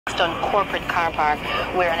Kingston corporate car park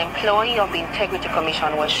where an employee of the Integrity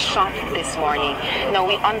Commission was shot this morning. Now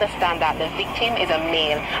we understand that the victim is a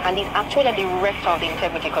male and is actually a director of the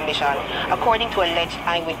Integrity Commission. According to alleged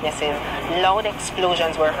eyewitnesses, loud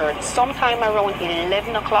explosions were heard sometime around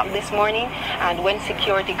 11 o'clock this morning, and when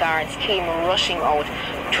security guards came rushing out,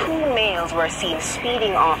 two males were seen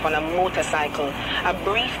speeding off on a motorcycle. A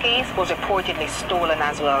briefcase was reportedly stolen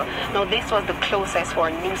as well. Now this was the closest our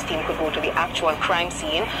news team could go to the actual crime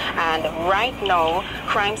scene, and right now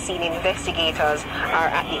crime scene investigators are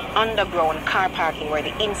at the underground car parking where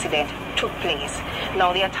the incident took place.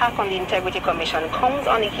 Now the attack on the Integrity Commission comes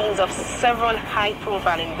on the heels of several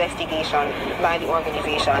high-profile investigations by the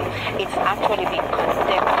organization. It's actually been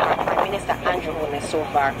condemned by Prime Minister Andrew Holness so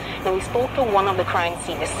far. Now we spoke to one of the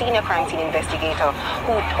senior crime scene investigator,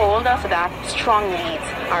 who told us that strong leads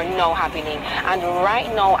are now happening, and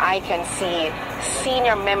right now I can see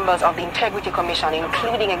senior members of the Integrity Commission,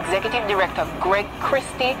 including Executive Director Greg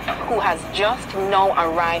Christie, who has just now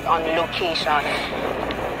arrived on location.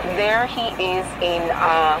 There he is in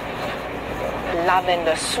a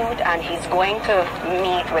lavender suit, and he's going to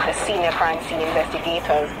meet with the senior crime scene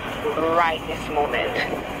investigators right this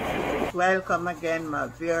moment. Welcome again, my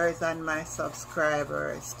viewers and my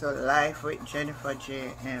subscribers, to Life with Jennifer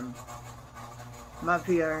J.M. My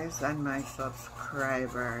viewers and my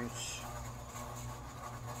subscribers,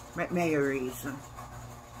 let me a reason.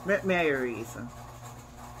 Let me a reason.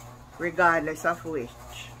 Regardless of which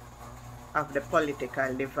of the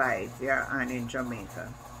political divides you're on in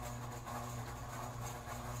Jamaica,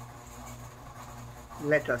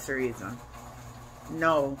 let us reason.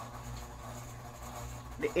 Now,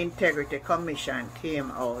 the Integrity Commission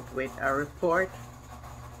came out with a report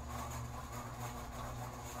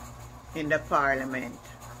in the Parliament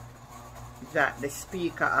that the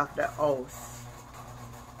Speaker of the House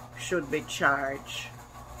should be charged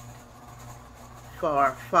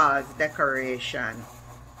for false declaration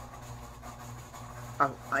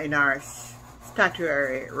in our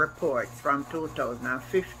statutory reports from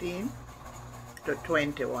 2015 to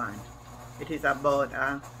 21. It is about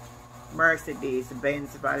a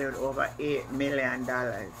Mercedes-Benz valued over $8 million,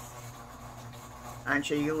 and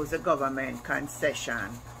she used the government concession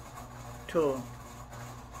to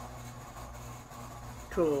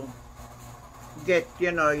get,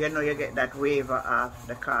 you get that waiver off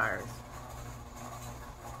the cars.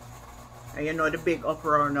 And the big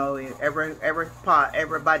uproar now,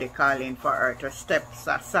 everybody calling for her to step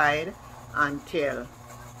aside until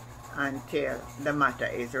the matter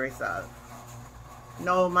is resolved.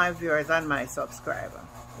 Now, my viewers and my subscribers,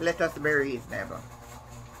 let us be reasonable.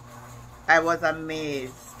 I was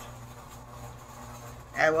amazed.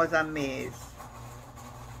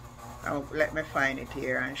 Let me find it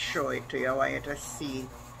here and show it to you. I want you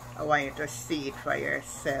to see it for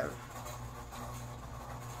yourself.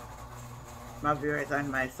 My viewers and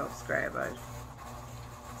my subscribers.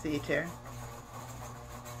 See it here?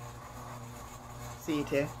 See it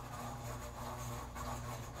here?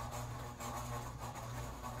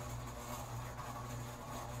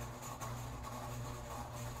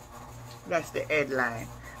 That's the headline.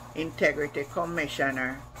 Integrity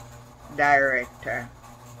Commissioner, Director.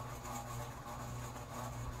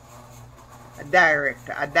 A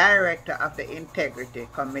director of the Integrity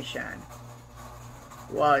Commission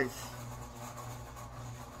was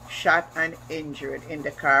shot and injured in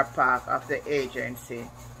the car park of the agency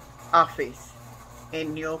office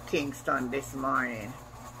in New Kingston this morning.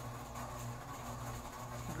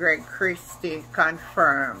 Greg Christie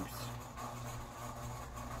confirms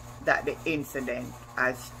that the incident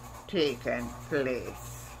has taken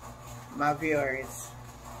place. My viewers,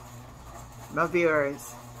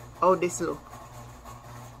 how this look?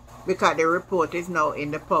 Because the report is now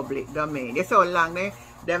in the public domain. You see how long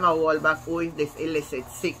them a hold back, who is this illicit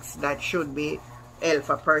 6 that should be held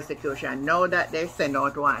for persecution. Now that they send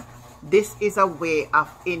out one, this is a way of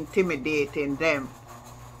intimidating them.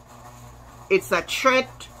 It's a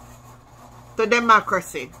threat to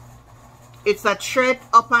democracy. It's a threat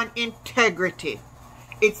upon integrity.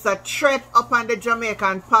 It's a threat upon the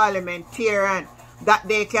Jamaican parliamentarian that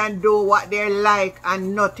they can do what they like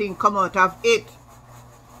and nothing come out of it.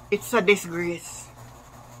 It's a disgrace.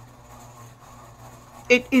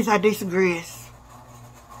 It is a disgrace.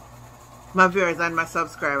 My viewers and my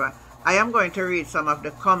subscribers, I am going to read some of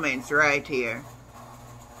the comments right here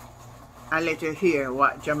and let you hear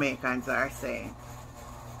what Jamaicans are saying.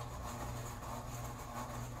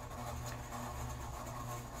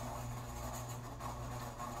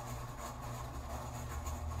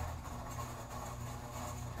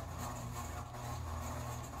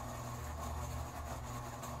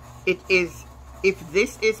 It is If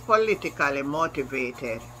this is politically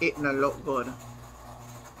motivated, it no look good.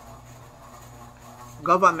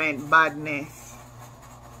 Government badness,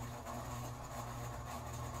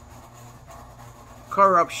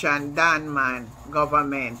 corruption, Dan man,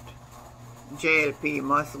 government, JLP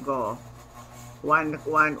must go.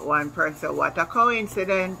 One person, what a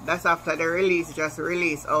coincidence. That's after the release, just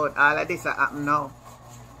release out. All of this happen now.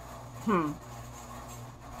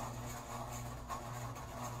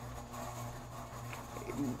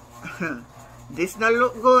 This not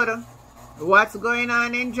look good. What's going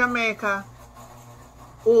on in Jamaica?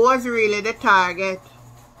 Who was really the target?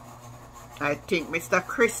 I think Mr.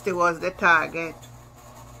 Christie was the target.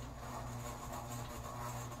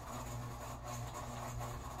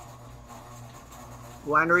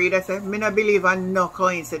 One reader said, me not believe in no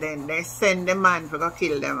coincidence. They send the man to go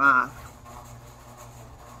kill them off.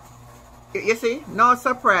 You see? No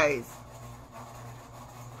surprise.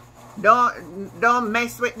 Don't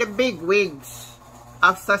mess with the big wigs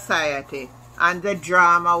of society, and the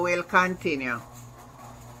drama will continue.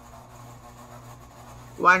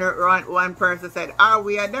 One person said, are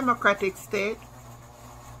we a democratic state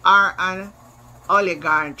or an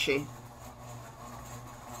oligarchy?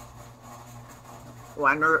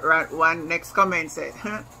 One next comment said,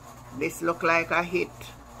 this look like a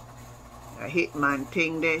hitman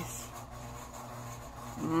thing this.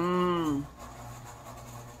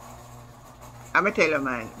 I'ma tell you,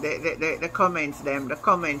 man, the comments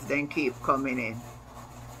then keep coming in.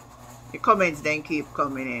 The comments then keep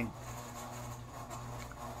coming in.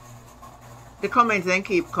 The comments then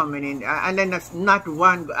keep coming in. And then there's not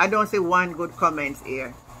one, I don't see one good comments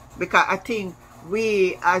here. Because I think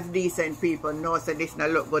we as decent people know that this not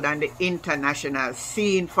look good on the international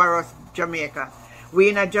scene for us, Jamaica. We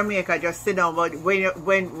in Jamaica just sit down, but when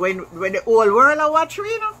the whole world are watching,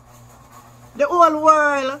 you know? The whole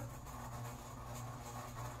world.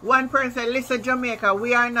 One person said, listen, Jamaica,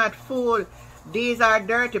 we are not fool. These are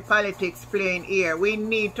dirty politics playing here. We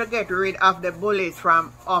need to get rid of the bullies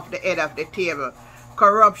from off the head of the table.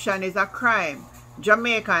 Corruption is a crime.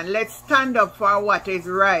 Jamaican, let's stand up for what is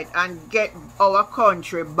right and get our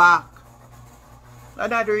country back. I'm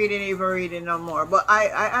not even reading no more. But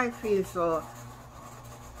I feel so.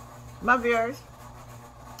 My viewers,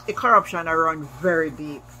 the corruption around very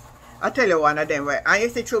deep. I tell you one of them, and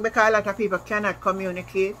it's true because a lot of people cannot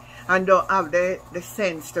communicate and don't have the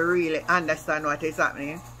sense to really understand what is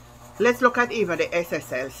happening. Let's look at even the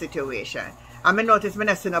SSL situation. I mean, notice me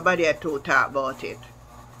not see nobody at all talk about it.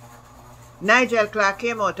 Nigel Clark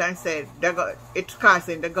came out and said it's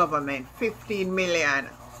costing the government 15 million,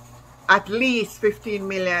 at least 15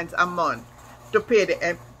 million a month to pay the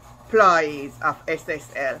employees of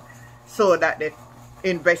SSL so that the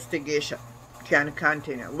investigation can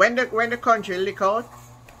continue. When the country leaked out,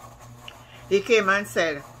 he came and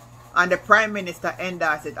said, and the Prime Minister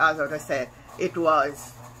endorsed it also to say it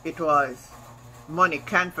was money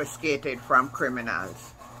confiscated from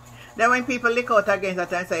criminals. Then when people leak out against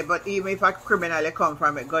that and say, but even if a criminal come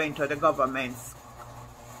from it going to the government's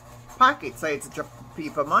pocket, so it's just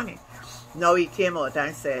people money. Now he came out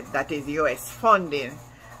and said that is US funding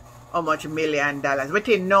how much $1 million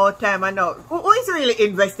within no time. And now who is really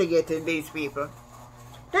investigating these people?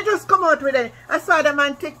 They just come out with it. I saw them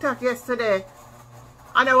on TikTok yesterday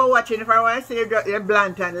and I was watching. If I want to see the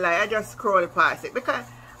blatant lie, I just scroll past it because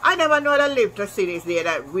I never know that I live to see this day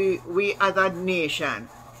that we as a nation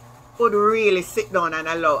would really sit down and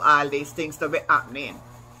allow all these things to be happening.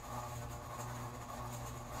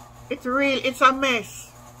 It's a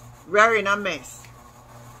mess. We're in a mess.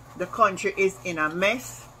 The country is in a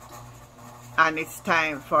mess. And it's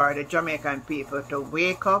time for the Jamaican people to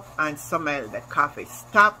wake up and smell the coffee.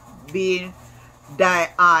 Stop being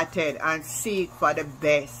die-hearted and seek for the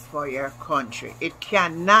best for your country. It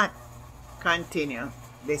cannot continue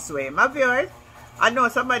this way. My viewers, I know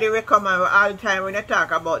somebody will come and all the time when you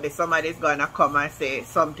talk about this, somebody's going to come and say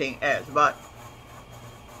something else. But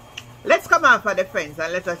let's come off of the fence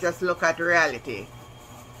and let us just look at reality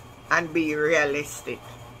and be realistic.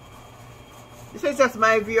 This is just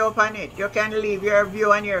my view upon it. You can leave your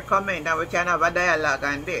view and your comment and we can have a dialogue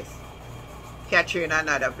on this. Catch you in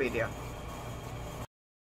another video.